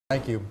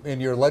Thank you. In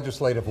your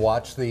legislative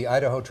watch, the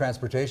Idaho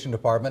Transportation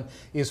Department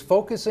is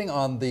focusing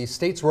on the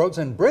state's roads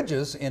and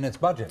bridges in its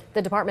budget.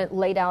 The department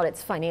laid out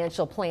its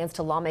financial plans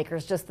to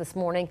lawmakers just this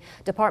morning.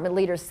 Department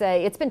leaders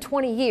say it's been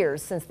 20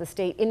 years since the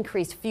state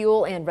increased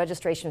fuel and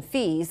registration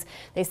fees.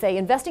 They say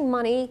investing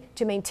money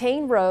to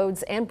maintain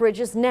roads and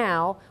bridges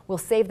now will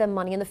save them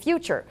money in the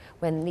future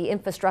when the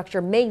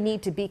infrastructure may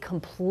need to be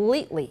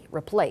completely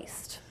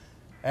replaced.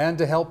 And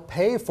to help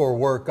pay for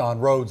work on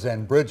roads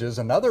and bridges,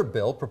 another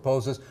bill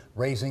proposes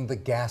raising the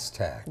gas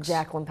tax.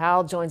 Jacqueline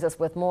Powell joins us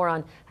with more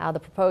on how the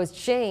proposed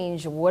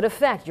change would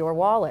affect your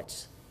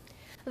wallet.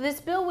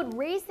 This bill would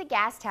raise the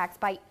gas tax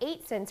by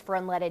 8 cents for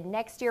unleaded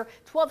next year,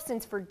 12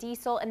 cents for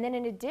diesel, and then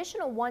an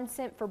additional 1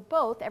 cent for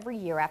both every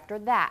year after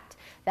that.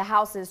 The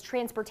House's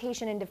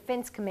Transportation and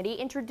Defense Committee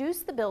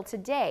introduced the bill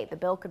today. The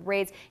bill could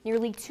raise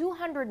nearly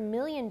 $200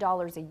 million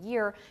a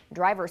year.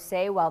 Drivers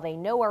say while they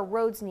know our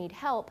roads need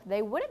help,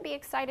 they wouldn't be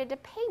excited to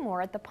pay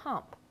more at the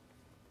pump.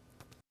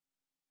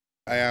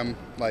 I am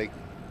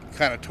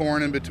kind of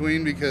torn in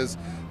between because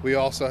we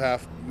also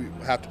have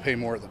to pay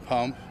more at the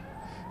pump,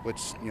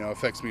 which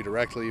affects me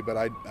directly, but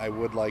I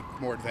would like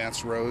more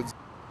advanced roads.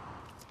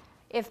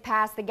 If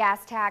passed, the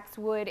gas tax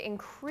would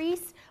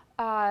increase.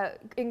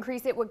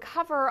 It would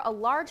cover a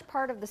large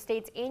part of the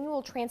state's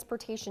annual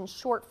transportation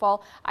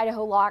shortfall.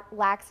 Idaho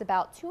lacks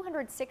about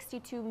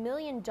 $262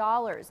 million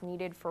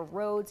needed for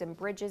roads and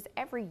bridges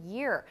every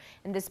year.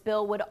 And this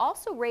bill would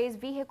also raise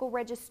vehicle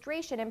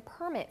registration and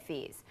permit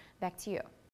fees. Back to you.